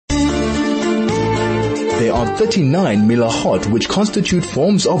there are 39 milachot which constitute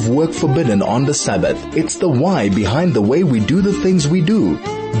forms of work forbidden on the Sabbath. It's the why behind the way we do the things we do.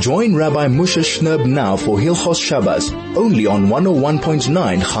 Join Rabbi Moshe Shnerb now for Hilchos Shabbos, only on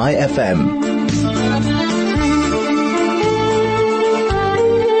 101.9 Chai FM.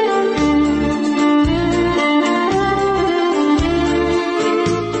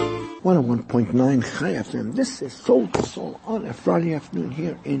 101.9 Chai FM. This is Soul to Soul on a Friday afternoon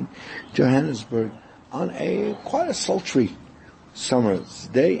here in Johannesburg on quite a sultry summer's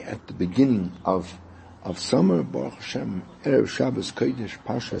day at the beginning of summer. Baruch Hashem, Erev Shabbos Kodesh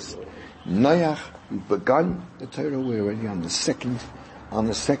Pashas Noach. We've begun the Torah. We're already on the second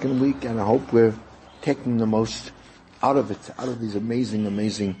week, and I hope we're taking the most out of it, out of these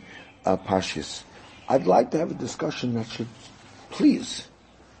amazing pashas. I'd like to have a discussion that should please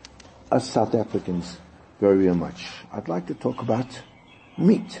us South Africans very much. I'd like to talk about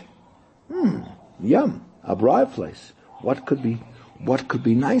meat. Yum, a braai place. What could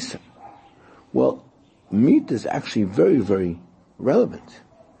be nicer? Well, meat is actually very relevant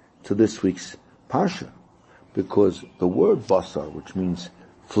to this week's parsha, because the word basar, which means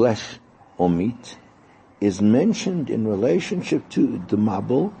flesh or meat, is mentioned in relationship to the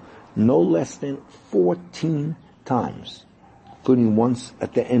Mabul no less than 14 times, including once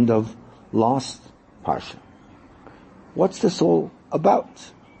at the end of last parsha. What's this all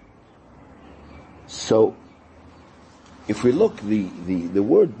about? So, if we look, the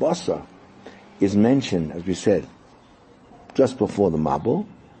word basar is mentioned, as we said, just before the Mabul,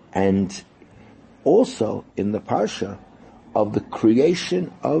 and also in the parsha of the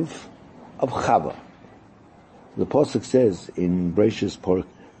creation of Chava. The pasuk says in Bereshis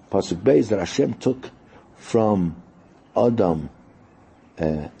pasuk Beis that Hashem took from Adam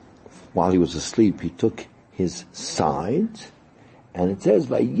while he was asleep. He took his side, and it says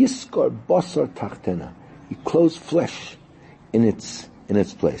Vayiskor basar tachtena. He closed flesh in its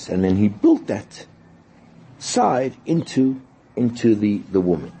place, and then he built that side into the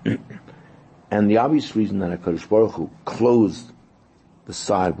woman. And the obvious reason that HaKadosh Baruch Hu closed the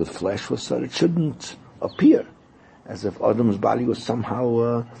side with flesh was so that it shouldn't appear as if Adam's body was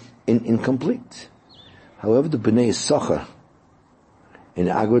somehow incomplete. However, the Bnei Yisachar in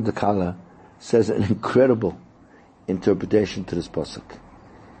Agur Dakala says an incredible interpretation to this pasuk.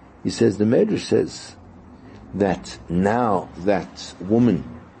 He says, the Medrash says that now that woman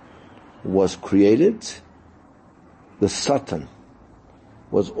was created, the Satan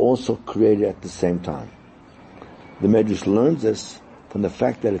was also created at the same time. The Medrash learns this from the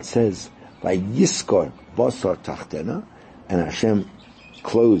fact that it says, by Yiskor basar tachtena, and Hashem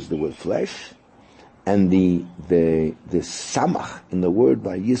closed with flesh, and the samach in the word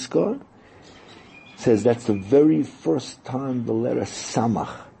by Yiskor says that's the very first time the letter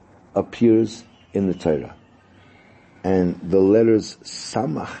samach appears in the Torah. And the letters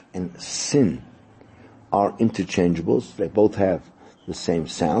samach and sin are interchangeable, so they both have the same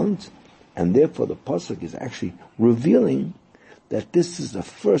sound, and therefore the pasuk is actually revealing that this is the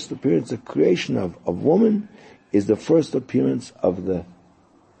first appearance of creation of woman, is the first appearance of the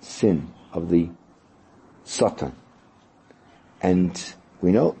sin, of the Satan. And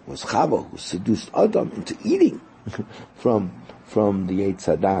we know it was Chava who seduced Adam into eating from the Eitz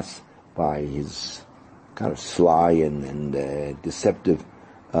Hadas by his kind of sly and deceptive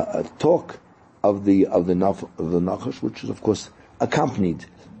talk of the Nachash, which is of course accompanied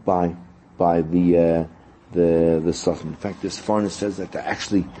by the Satan. In fact, this Farnes says that they're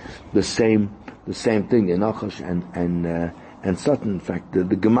actually the same thing, the Nachash and Satan. In fact, the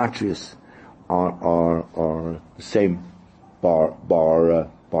gematrias are the same bar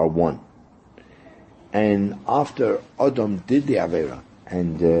one. And after Adam did the Avera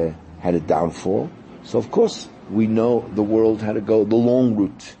and had a downfall, so of course we know the world had to go the long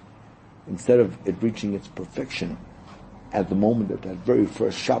route instead of it reaching its perfection at the moment that very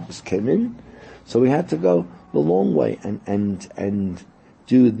first Shabbos came in. So we had to go the long way and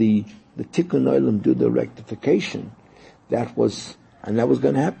do the tikkun olam, do the rectification. That was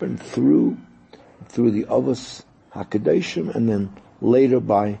going to happen through the Avos HaKadoshim, and then later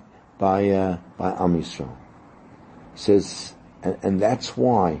by Am Yisrael. Says, and that's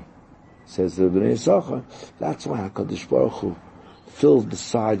why, says the Bnei Yisachar, that's why HaKadosh Baruch Hu filled the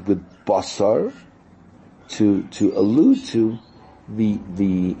side with basar to allude to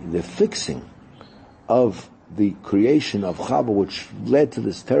the fixing of the creation of Chava, which led to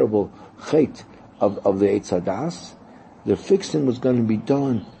this terrible chait of the Eitz Hadas. The fixing was going to be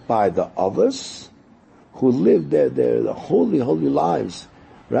done by the others who lived their holy lives,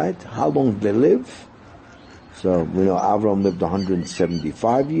 right? How long did they live? So we know Avram lived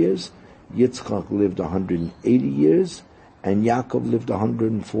 175 years, Yitzchak lived 180 years, and Yaakov lived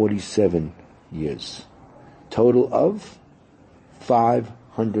 147 years. Total of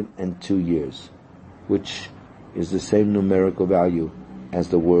 502 years, which is the same numerical value as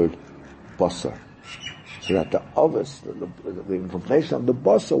the word basar. So that the Avos, the implication of the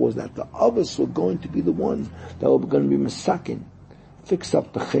basar was that the Avos were going to be the ones that were going to be masakin, fix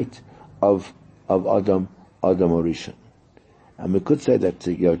up the chet of Adam Orishan. And we could say that,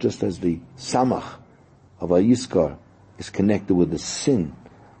 just as the samach of a Yiskar is connected with the sin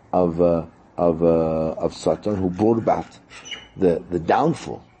of Satan, who brought about the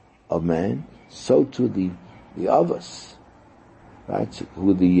downfall of man, so too the Avos, right?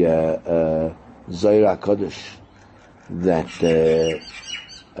 Who the Zohar HaKadosh that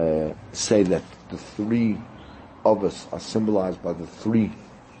say that the three Avos are symbolized by the three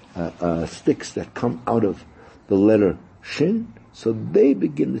sticks that come out of the letter Shin. So they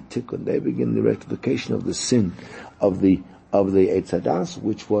begin the tikkun, they begin the rectification of the sin of the Eitz Hadas,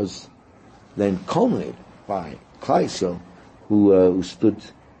 which was then culminated by Klal Yisrael, who stood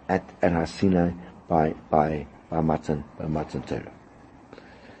at Har Sinai by Matan Torah.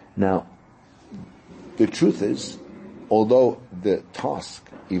 Now, the truth is, although the task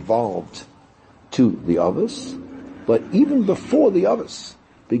evolved to the Avos, but even before the Avos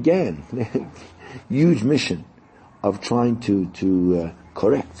began the huge mission of trying to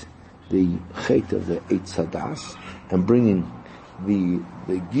correct the chet of the Eitz Hadas and bringing the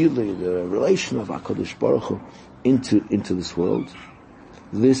gilui, the relation of HaKadosh Baruch Hu into this world,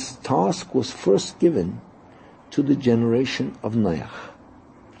 this task was first given to the generation of Noach.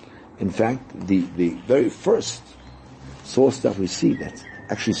 In fact, the very first source that we see that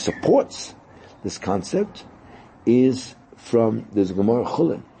actually supports this concept is from this Gemara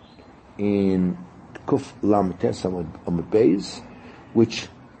Chulin in Kuf Lam Tes Amud Beis, which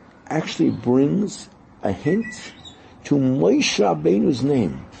actually brings a hint to Moshe Rabbeinu's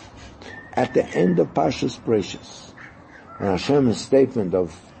name at the end of Parshas Bereishis. And Hashem's statement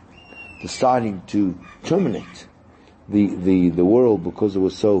of deciding to terminate the world because it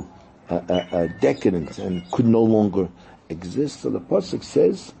was so decadent and could no longer exist. So the pasuk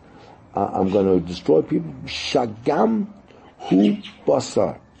says, I'm going to destroy people. Shagam hu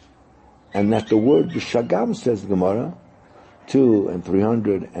basar. And that the word b'shagam, says the Gemara, 2 and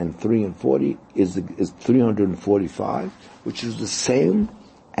 300 and 3 and 40 is 345, which is the same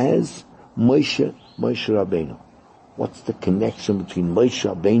as Moshe Rabbeinu. What's the connection between Moshe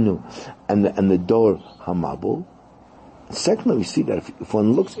Rabbeinu and the Dor Hamabul? Secondly, we see that if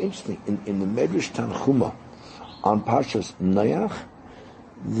one looks interestingly in the Medrash Tanchuma on Parshas Noach,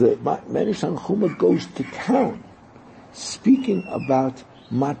 the Medrash Tanchuma goes to town, speaking about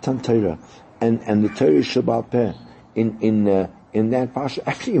Matan Torah and the Torah Sheba'al Peh in that parsha,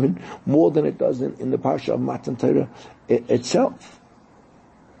 actually even more than it does in the parsha of Matan Torah itself.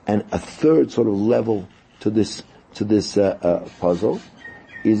 And a third sort of level to this puzzle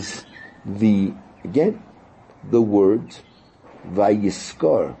is the word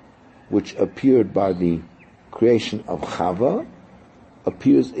Vayiskar, which appeared by the creation of Chava,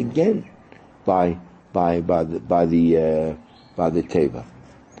 appears again by the Teva.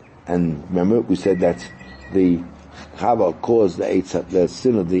 And remember, we said that the Chava caused the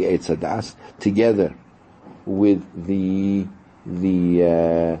sin of the Eitz Hadas together with the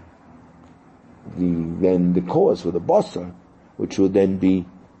cause for the basar, which would then be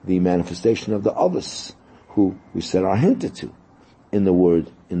the manifestation of the others, who we said are hinted to in the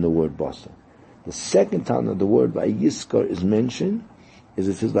word basar. The second time that the word Vayiskar is mentioned is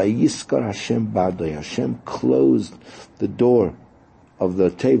it says Vayiskar Hashem Badoi. Hashem closed the door of the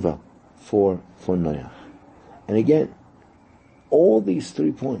Teva for Noach. And again, all these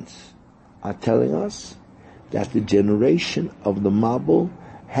 3 points are telling us that the generation of the Mabul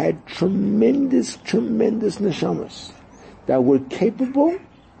had tremendous neshamas that were capable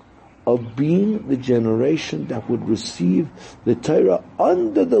of being the generation that would receive the Torah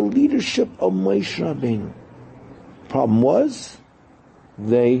under the leadership of Moshe Rabbeinu. Problem was,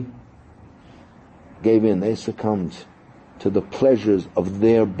 they gave in, they succumbed to the pleasures of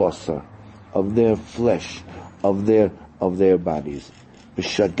their basar, of their flesh, of their bodies.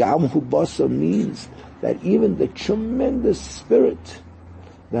 B'shagam hu basar means that even the tremendous spirit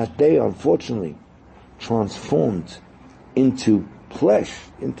that they unfortunately transformed into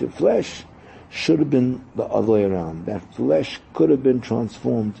flesh, should have been the other way around. That flesh could have been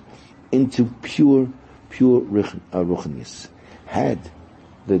transformed into pure ruchnis. Had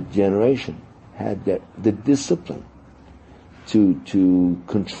the generation had the discipline to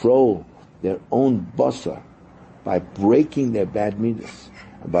control their own basar by breaking their bad midas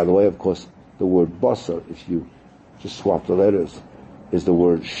And by the way, of course, the word basar, if you just swap the letters, is the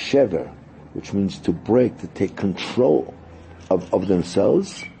word shever, which means to break, to take control of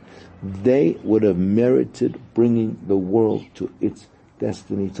themselves. They would have merited bringing the world to its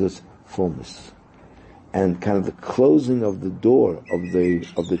destiny, to its fullness. And kind of the closing of the door of the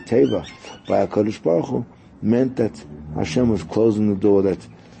Teva by HaKadosh Baruch Hu meant that Hashem was closing the door, that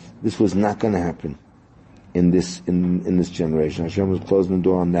this was not going to happen in this generation. Hashem was closing the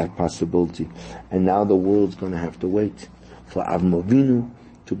door on that possibility. And now the world's going to have to wait for Avram Avinu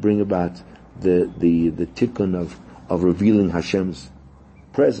to bring about the tikkun of revealing Hashem's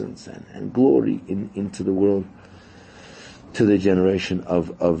presence and glory into the world, to the generation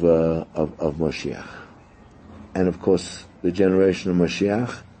of Mashiach. And of course, the generation of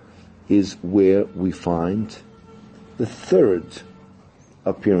Mashiach is where we find the third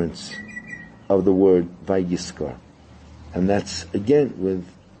appearance of the word Vayiskar. And that's again with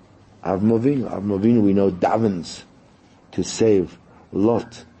Avram Avinu. Avram Avinu, we know, davens to save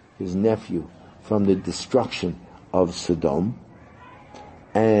Lot, his nephew, from the destruction of Sodom.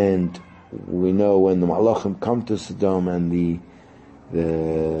 And we know when the Malachim come to Sodom and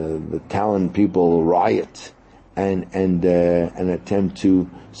the Talon people riot and attempt to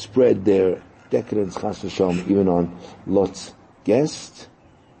spread their decadence, chas v'shalom, even on Lot's guest.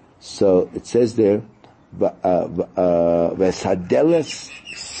 So it says there, V'sadeles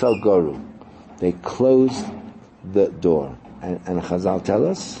Sagaru. They closed the door. And Chazal tell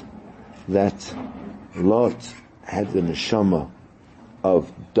us that Lot had the neshama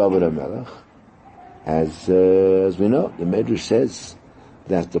of David HaMelech. As we know, the Medrash says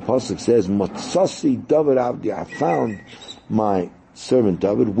that the Pasuk says, Motsasi David Avdi, I found my servant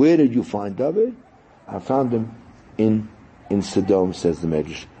David. Where did you find David? I found him in Sodom, says the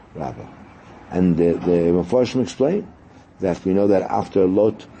Medrash Rabbah. And the Mefarshim explain that we know that after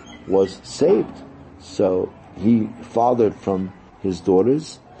Lot was saved, so he fathered from his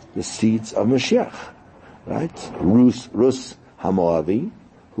daughters the seeds of Mashiach, right? Rus Hamoavi,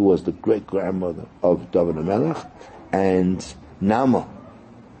 who was the great-grandmother of David HaMelech, and Nama,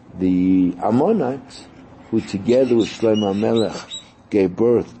 the Ammonite, who together with Shlomo HaMelech gave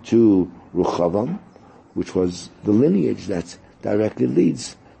birth to Ruchavam, which was the lineage that directly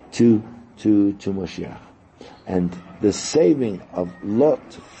leads to Mashiach. And the saving of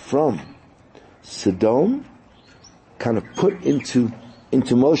Lot from Sodom kind of put into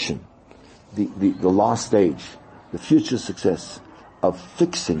motion the last stage, the future success of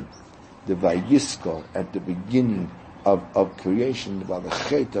fixing the Vayiskar at the beginning of creation, by the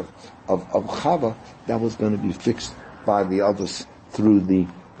chet of Chava, that was going to be fixed by the others through the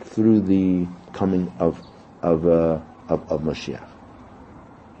coming of Mashiach.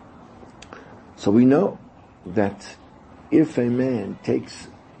 So we know that if a man takes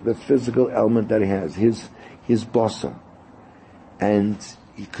the physical element that he has, his basar, and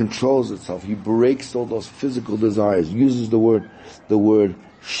he controls itself, he breaks all those physical desires, uses the word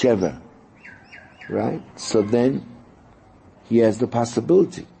shever, right? So then he has the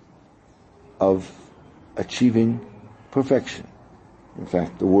possibility of achieving perfection. In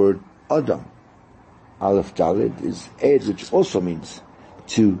fact, the word Adam, Aleph Dalet, is Ed, which also means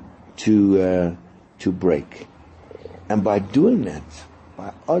to break. And by doing that,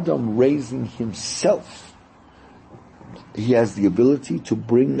 by Adam raising himself, he has the ability to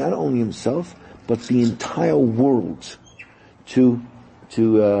bring not only himself, but the entire world to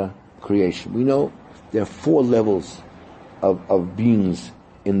creation. We know there are 4 levels of beings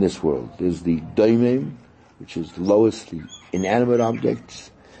in this world. There's the daimim, which is the lowest, the inanimate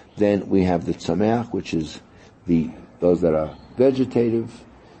objects. Then we have the tzameach, which is those that are vegetative.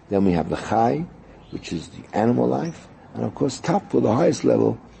 Then we have the chai, which is the animal life. And of course, top for the highest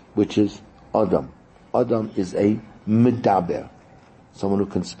level, which is Adam. Adam is a medaber, someone who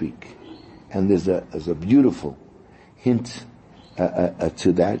can speak. And there's a beautiful hint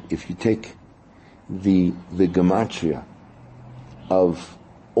to that. If you take the gematria of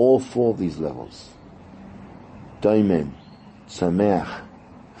all 4 of these levels, daimim, tzameach,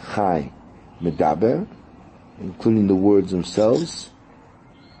 chai, medaber, including the words themselves,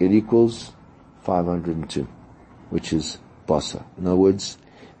 it equals 502, which is basa. In other words,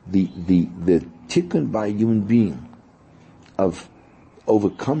 the tikkun by a human being of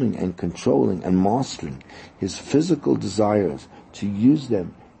overcoming and controlling and mastering his physical desires, to use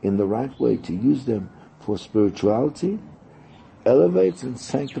them in the right way, to use them for spirituality, elevates and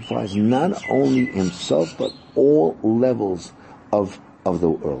sanctifies not only himself but all levels of the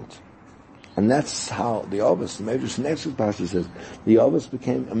world. And that's how the Avos, the Medrash next passage says, the Avos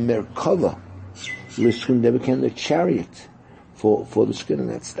became a merkava, they became the chariot for the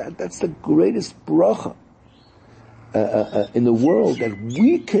Shekhinah. That's the greatest bracha in the world, that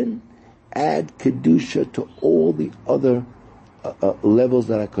we can add kedusha to all the other levels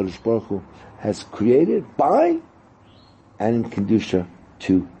that HaKadosh Baruch Hu has created by adding kedusha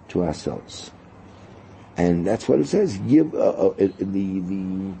to ourselves. And that's what it says. The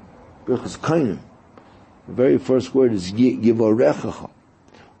Birchas Kainim, the very first word is Yivarechacha,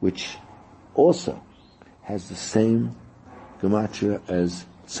 which also has the same gematria as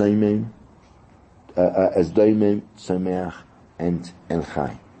Tzaimen, as Daimim, Sameach, and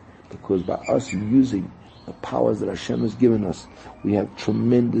Chai. Because by us using the powers that Hashem has given us, we have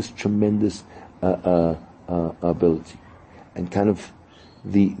tremendous ability. And kind of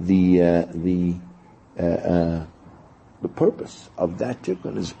the purpose of that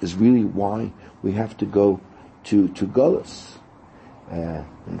tikkun is really why we have to go to Gullus and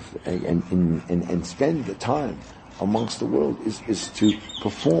spend the time amongst the world is to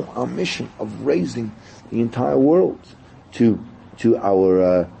perform our mission of raising the entire world to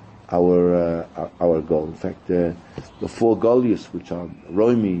our goal. In fact, the four Goliaths, which are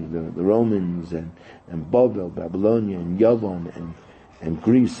Romi, the Romans, and Babel, Babylonia, and Yavon, and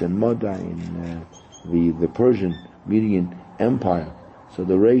Greece, and Madai, and the Persian Median Empire. So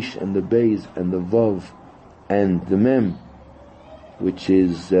the Reish and the Beis and the Vav and the Mem, which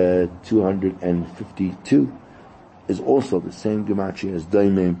is 252, is also the same gematria as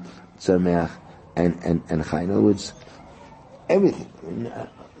Daimim, Tzameach, and Chai. In other words, everything. I mean,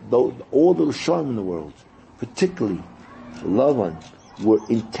 all the Rishonim in the world, particularly Lavan, were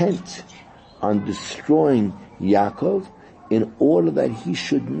intent on destroying Yaakov in order that he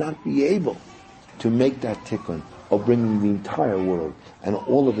should not be able to make that tikkun of bringing the entire world and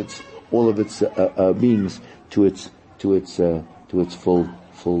all of its beings to its full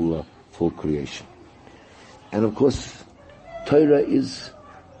creation. And of course, Torah is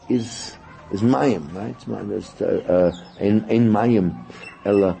Mayim, right? In Mayim,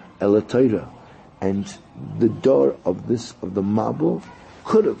 Ela Torah. And the door of the Mabul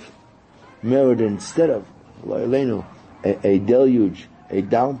could have merited, instead of a deluge, a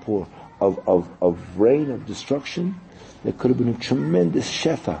downpour of rain, of destruction, there could have been a tremendous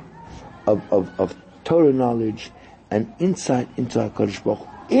shefa of Torah knowledge and insight into HaKadosh Baruch Hu,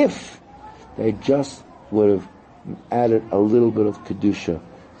 if they just would have added a little bit of kedusha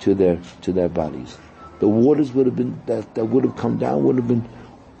to their bodies. The waters would have been that would have come down would have been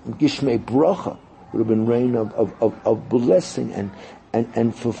gishmei bracha, would have been rain of blessing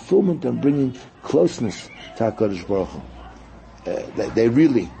and fulfillment and bringing closeness to HaKadosh Baruch Hu. They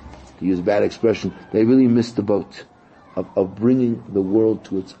really, to use a bad expression, they really missed the boat of bringing the world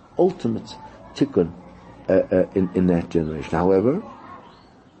to its ultimate tikkun in that generation. However,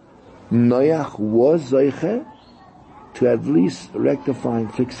 Noach was zeiche to at least rectify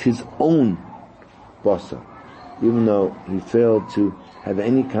and fix his own basa, even though he failed to have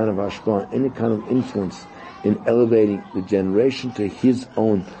any kind of hashpah, any kind of influence in elevating the generation to his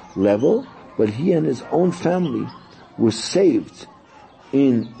own level, but he and his own family were saved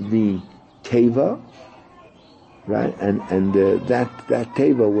in the teva, right? And that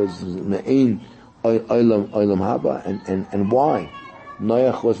teva was me'ein olam haba, and why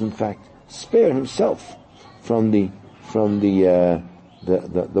Noach was in fact spared himself from the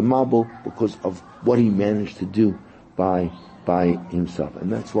Mabul, because of what he managed to do by himself.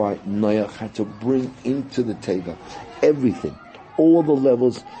 And that's why Noach had to bring into the teva everything, all the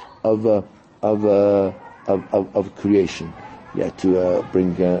levels of creation. He had to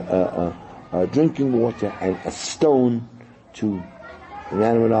bring drinking water and a stone to an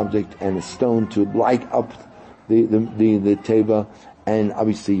inanimate object, and a stone to light up the teva, and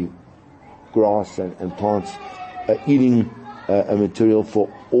obviously grass and plants, eating a material for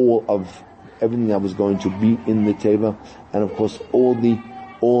all of everything that was going to be in the teva, and of course all the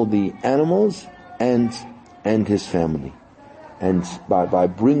animals and his family. And by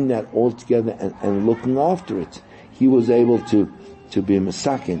bringing that all together and looking after it, he was able to be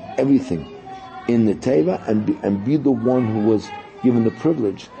masakin everything in the teva, and be the one who was given the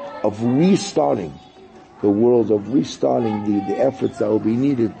privilege of restarting the world, of restarting the efforts that will be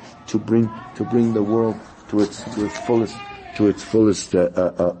needed to bring the world to its fullest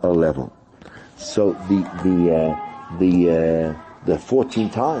level. So the 14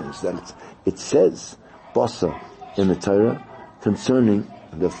 times that it says basa in the Torah concerning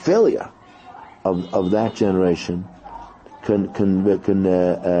the failure of that generation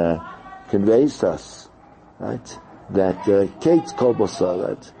conveys to us, right, that Kate's kol basa,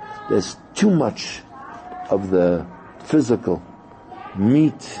 that there's too much of the physical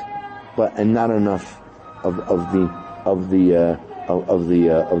meat, and not enough of Ruchnis,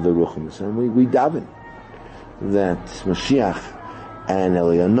 and we daven that Mashiach and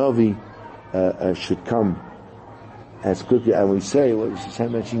Eliyahu should come as quickly. And we say what is the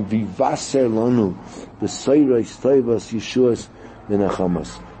mentioning Vivaser Lanu, the Seiros Toivos Yeshuas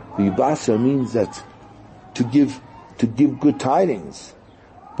Menachamas. Vivaser means that to give good tidings,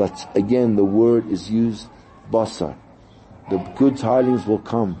 but again the word is used basar. The good tidings will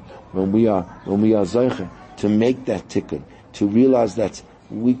come when we are zeicher to make that ticket, to realize that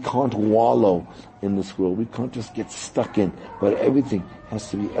we can't wallow in this world. We can't just get stuck in, but everything has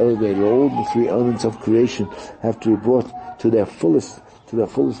to be elevated. All the three elements of creation have to be brought to their fullest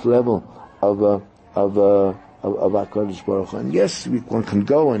level of HaKadosh Baruch Hu. And yes, one can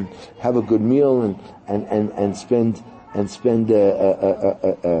go and have a good meal and spend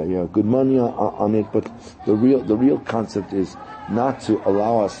good money on it, but the real concept is not to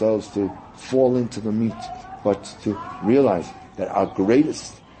allow ourselves to fall into the meat, but to realize that our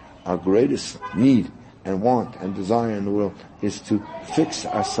greatest need and want and desire in the world is to fix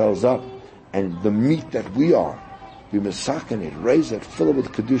ourselves up, and the meat that we are, be mesaken it, raise it, fill it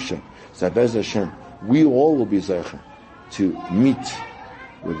with kedusha. Zabez Hashem, we all will be zeicher to meet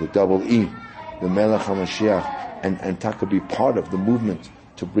with the double E, the Melech HaMashiach, and Taka be part of the movement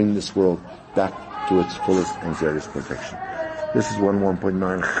to bring this world back to its fullest and greatest perfection. This is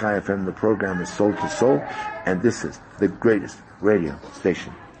 101.9 Chai FM. The program is Soul to Soul, and this is the greatest radio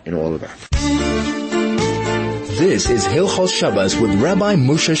station in all of Africa. This is Hilchos Shabbos with Rabbi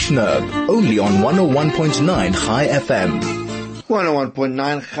Moshe Shnerb, only on 101.9 Chai FM.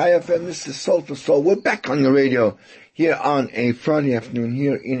 101.9 Chai FM. This is Soul to Soul. We're back on the radio here on a Friday afternoon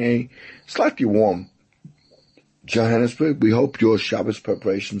here in a slightly warm Johannesburg. We hope your Shabbos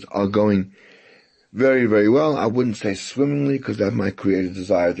preparations are going very, very well. I wouldn't say swimmingly, because that might create a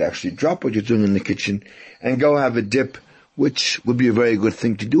desire to actually drop what you're doing in the kitchen and go have a dip, which would be a very good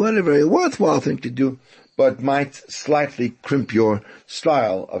thing to do and a very worthwhile thing to do, but might slightly crimp your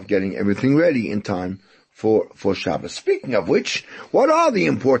style of getting everything ready in time for Shabbos. Speaking of which, what are the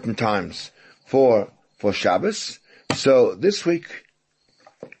important times for Shabbos? So this week,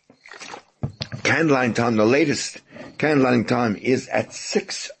 candlelight time, the latest candlelighting time is at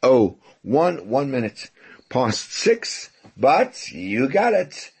 6:01, 1 minute past 6, but you got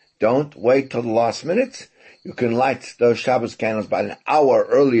it. Don't wait till the last minute. You can light those Shabbos candles about an hour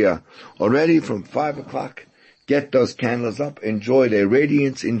earlier already, from 5 o'clock. Get those candles up, enjoy their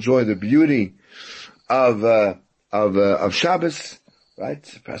radiance, enjoy the beauty of Shabbos,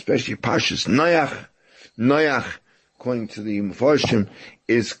 right? Especially Parshas Noach. Noach, according to the Mefarshim,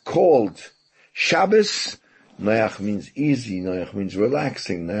 is called Shabbos. Noach means easy. Noach means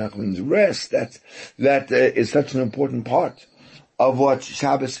relaxing. Noach means rest. That is such an important part of what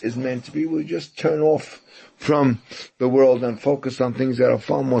Shabbos is meant to be. We just turn off from the world and focus on things that are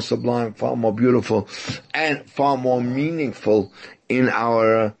far more sublime, far more beautiful, and far more meaningful in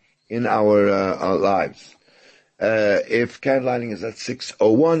our lives. If candlelighting is at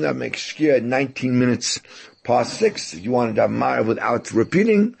 6:01, that makes Shkia 19 minutes past 6. If you wanted to have Ma'ariv without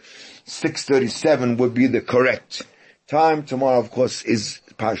repeating, 6:37 would be the correct time. Tomorrow, of course, is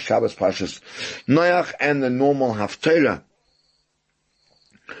Shabbos Parshas Noach, and the normal Haftarah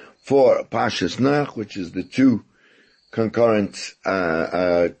for Parshas Noach, which is the two concurrent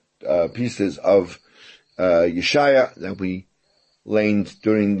pieces of Yeshaya that we learned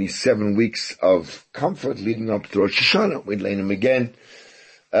during the 7 weeks of comfort leading up to Rosh Hashanah. We learn them again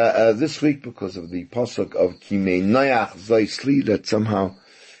this week because of the pasuk of Kimei Noach Zaisli, that somehow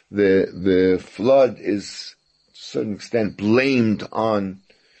the flood is to a certain extent blamed on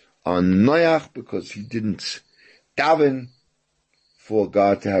Noach because he didn't daven for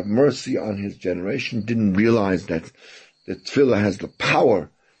God to have mercy on his generation, didn't realize that the tefillah has the power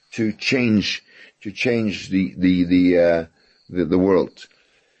to change the world.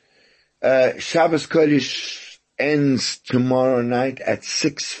 Shabbos Kodesh ends tomorrow night at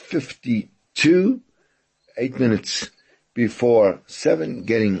 6:52, 8 minutes before 7,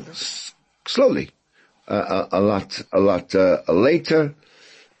 getting slowly a lot later,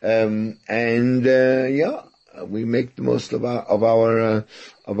 we make the most of our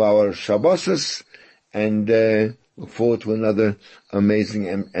Shabbos, and look forward to another amazing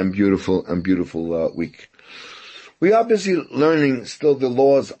and beautiful week. We are busy learning still the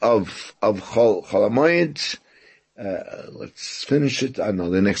laws of Chol Hammoed. Let's finish it. I know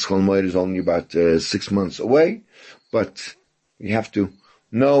the next Chol Hammoed is only about 6 months away, but we have to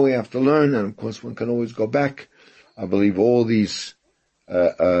know, we have to learn, and of course one can always go back. I believe all these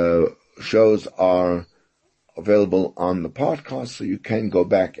shows are available on the podcast, so you can go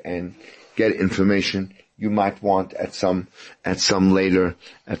back and get information you might want at some later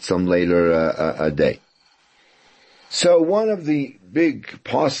day. So one of the big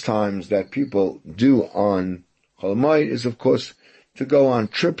pastimes that people do on Chol Hammoed is, of course, to go on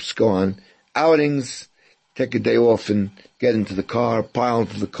trips, go on outings, take a day off and get into the car, pile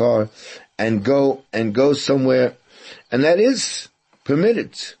into the car, and go somewhere. And that is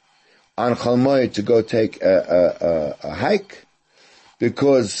permitted on Chol Hammoed to go take a hike,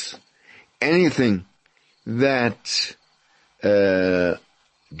 because anything that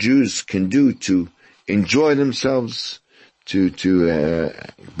Jews can do to enjoy themselves, to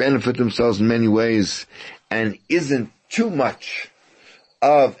benefit themselves in many ways, and isn't too much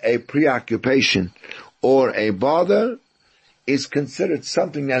of a preoccupation or a bother, is considered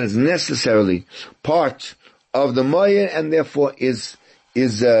something that is necessarily part of the moed, and therefore is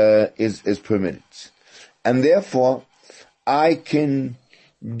permitted. And therefore, I can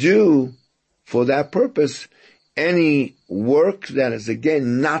do for that purpose any work that is,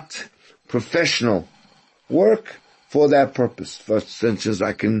 again, not professional work for that purpose. For instance,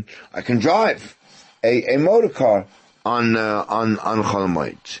 I can drive a motor car on Chol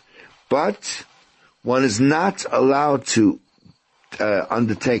Hammoed, but one is not allowed to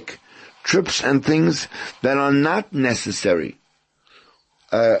undertake trips and things that are not necessary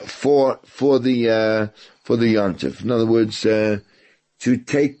for the yontif. In other words, to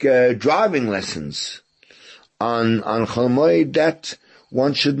take driving lessons on Chol Hammoed, that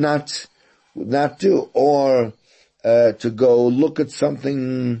one should not do, or to go look at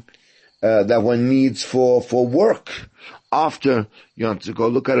something that one needs for work after yontif, to go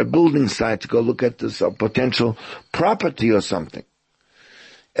look at a building site, to go look at this potential property or something.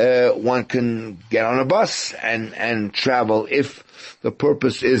 One can get on a bus and travel if the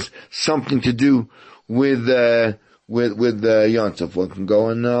purpose is something to do with yontif. One can go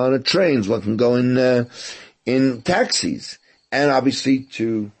on a trains, one can go in taxis, and obviously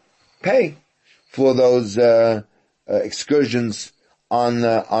to pay for those excursions on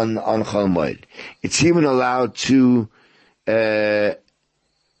Chol Hammoed. It's even allowed to,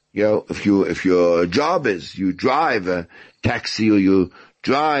 if your job is you drive a taxi or you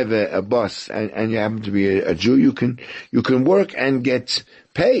drive a bus and you happen to be a Jew, you can work and get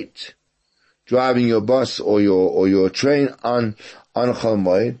paid driving your bus or your train on Chol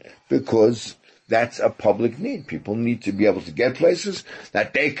Hammoed, because that's a public need. People need to be able to get places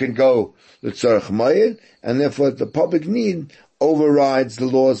that they can go l'tzorech moed, and therefore the public need overrides the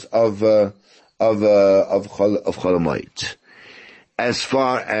laws of Chol Hammoed. As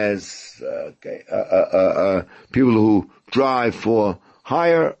far as people who drive for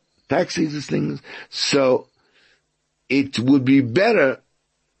hire, taxis and things, so it would be better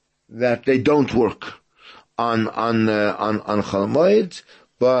that they don't work on Chol Hammoed,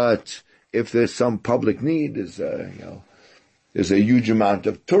 but if there's some public need, there's a huge amount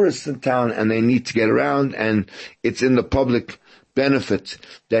of tourists in town and they need to get around, and it's in the public benefit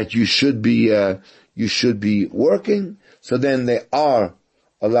that you should be working, so then they are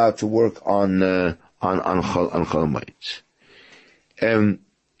allowed to work on Chol Hammoed.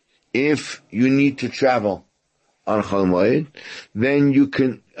 If you need to travel on Chol Hammoed, then you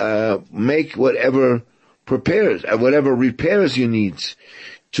can make whatever repairs you need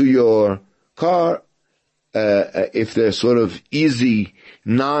to your car, if they're sort of easy,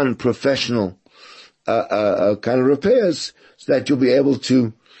 non-professional kind of repairs, so that you'll be able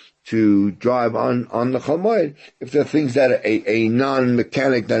to drive on the Chol Hammoed. If there are things that a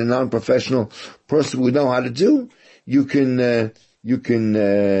non-mechanic, that a non-professional person would know how to do, you can do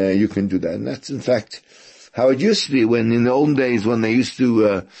that. And that's in fact how it used to be when in the olden days, when they used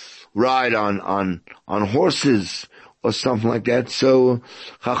to ride on horses or something like that. So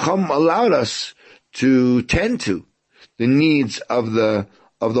Chacham allowed us to tend to the needs of the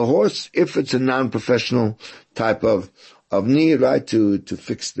horse, if it's a non-professional type of need, right? To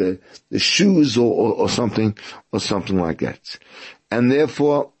fix the shoes or something like that. And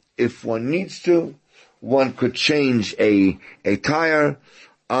therefore, if one needs to, one could change a tire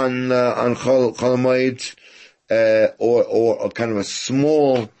on Chol Hammoed, or a kind of a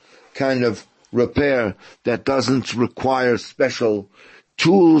small kind of repair that doesn't require special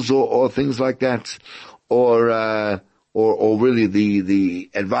tools or things like that, or really the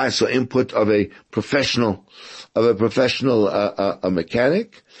advice or input of a professional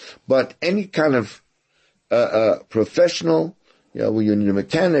mechanic. But any kind of professional, where you need a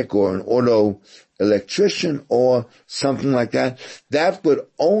mechanic or an auto electrician or something like that, that would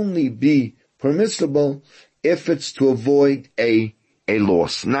only be permissible if it's to avoid a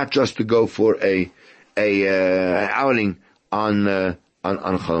loss, not just to go for a outing on Chol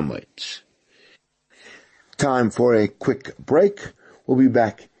Hammoed. time for a quick break. We'll be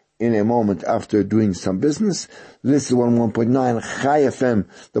back in a moment after doing some business. This is 101.9 Chai FM.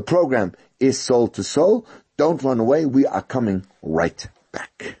 The program is Soul to Soul. Don't run away. We are coming right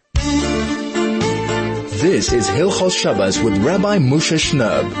back. This is Hilchos Shabbos with Rabbi Moshe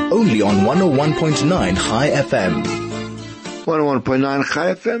Shnerb, only on 101.9 Chai FM. 101.9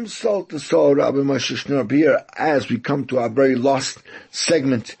 Chai FM, Soul to Soul, Rabbi Moshe Shnerb here as we come to our very last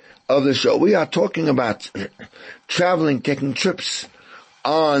segment of the show. We are talking about traveling, taking trips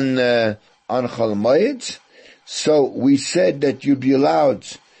on Chol Hammoed. So we said that you'd be allowed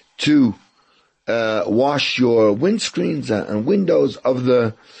to wash your windscreens and windows of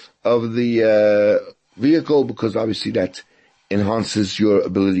the vehicle, because obviously that enhances your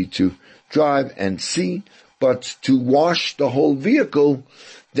ability to drive and see. But to wash the whole vehicle,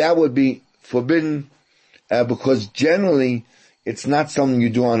 that would be forbidden, because generally it's not something you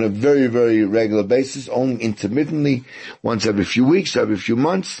do on a very, very regular basis, only intermittently, once every few weeks, every few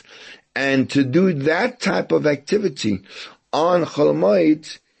months. And to do that type of activity on Chol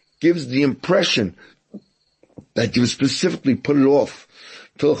Hammoed gives the impression that you specifically put it off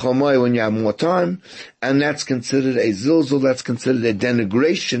till Chol Hammoed when you have more time, and that's considered a zilzul, that's considered a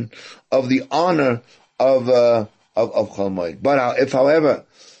denigration of the honor of Chol Hammoed. But if, however,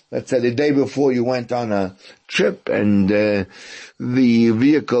 let's say the day before you went on a trip and the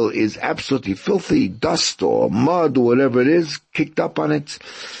vehicle is absolutely filthy, dust or mud or whatever it is, kicked up on it,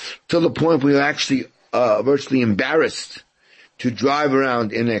 to the point where you're actually virtually embarrassed to drive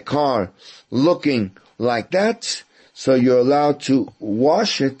around in a car looking like that, so you're allowed to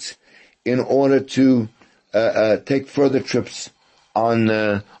wash it in order to take further trips on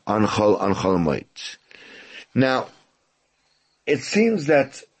Chol Hammoed. Now, it seems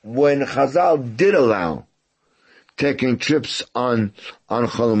that when Chazal did allow taking trips on Chol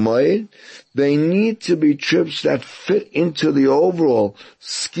Hammoed, they need to be trips that fit into the overall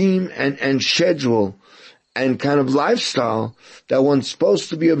scheme and schedule and kind of lifestyle that one's supposed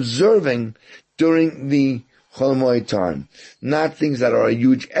to be observing during the Chol Hammoed time. Not things that are a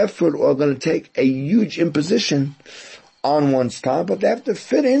huge effort or going to take a huge imposition on one's time, but they have to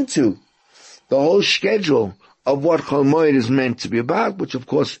fit into the whole schedule of what Chol Hammoed is meant to be about, which of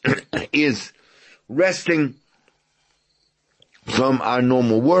course is resting from our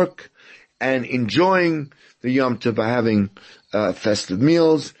normal work and enjoying the Yom Tov by having festive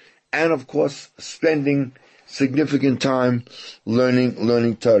meals, and of course spending significant time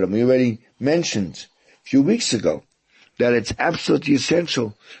learning Torah. We already mentioned a few weeks ago that it's absolutely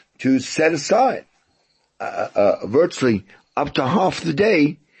essential to set aside virtually up to half the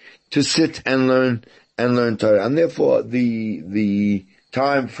day to sit and learn Torah, and therefore the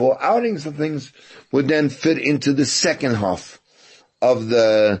time for outings and things would then fit into the second half of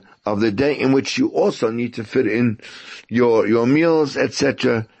the day, in which you also need to fit in your meals,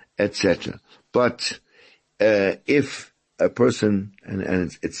 etc., etc. But if a person,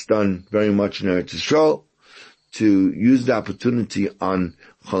 and it's done very much in Eretz Yisrael, to use the opportunity on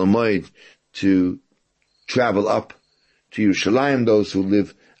Chol Hammoed to travel up to Yerushalayim, those who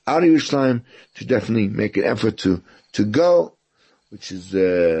live out of Yerushalayim, to definitely make an effort to go, which is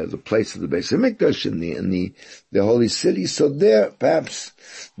the place of the Beis HaMikdash in the holy city. So perhaps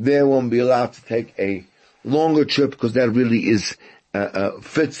there won't be allowed to take a longer trip, because that really is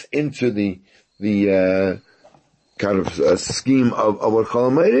fits into the kind of scheme of what Chol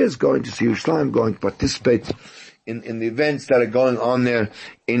Hammoed is, going to see Yerushalayim, going to participate in the events that are going on there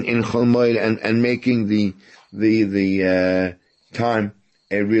in Chol Hammoed, and making the time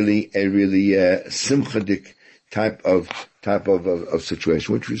a really simchadik type of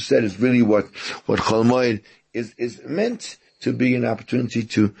situation, which we said is really what Chol Hammoed is meant to be, an opportunity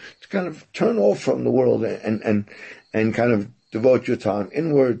to kind of turn off from the world and kind of devote your time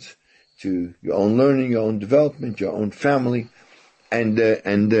inwards to your own learning, your own development, your own family, and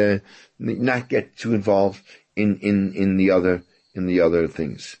not get too involved in the other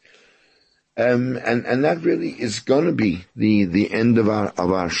things. And that really is going to be the end of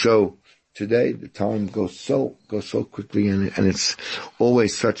our show today. The time goes so quickly, and it's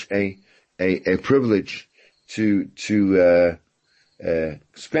always such a privilege to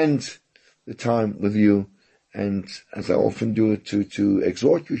spend the time with you. And as I often do, to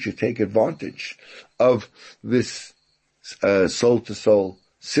exhort you to take advantage of this Soul to Soul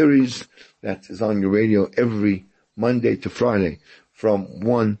series that is on your radio every Monday to Friday from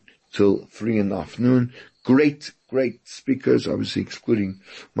 1 till 3 in the afternoon. Great speakers, obviously excluding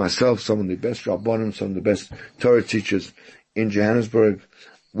myself, some of the best Rabbanim, some of the best Torah teachers in Johannesburg,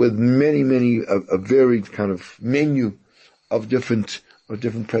 with many a varied kind of menu of different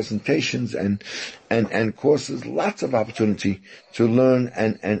different presentations and courses, lots of opportunity to learn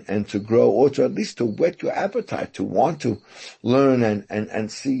and to grow, or to at least to whet your appetite, to want to learn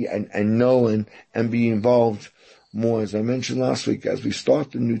and see and know and be involved more. As I mentioned last week, as we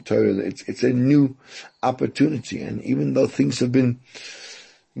start the new Torah, it's a new opportunity. And even though things have been,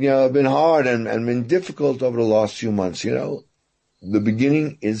 been hard and been difficult over the last few months, the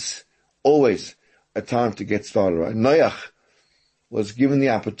beginning is always a time to get started, right? Noach was given the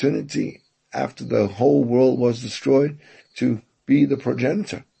opportunity after the whole world was destroyed to be the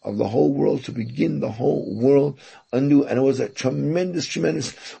progenitor of the whole world, to begin the whole world anew. And it was a tremendous,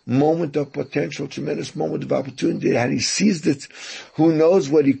 tremendous moment of potential, tremendous moment of opportunity. Had he seized it, who knows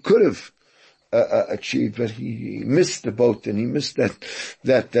what he could have achieved, but he missed the boat and he missed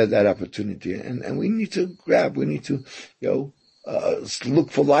that opportunity. And we need to look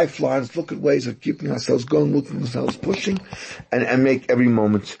for lifelines, look at ways of keeping ourselves going, looking ourselves pushing, and make every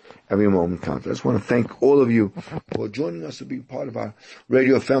moment count. I just want to thank all of you for joining us and being part of our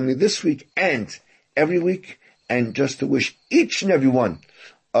radio family this week and every week, and just to wish each and every one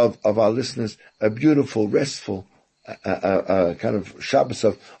of our listeners a beautiful, restful, kind of Shabbos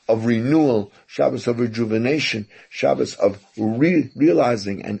of renewal, Shabbos of rejuvenation, Shabbos of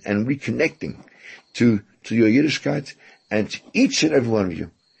realizing and reconnecting to your Yiddishkeit. And to each and every one of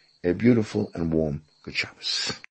you, a beautiful and warm good Shabbos.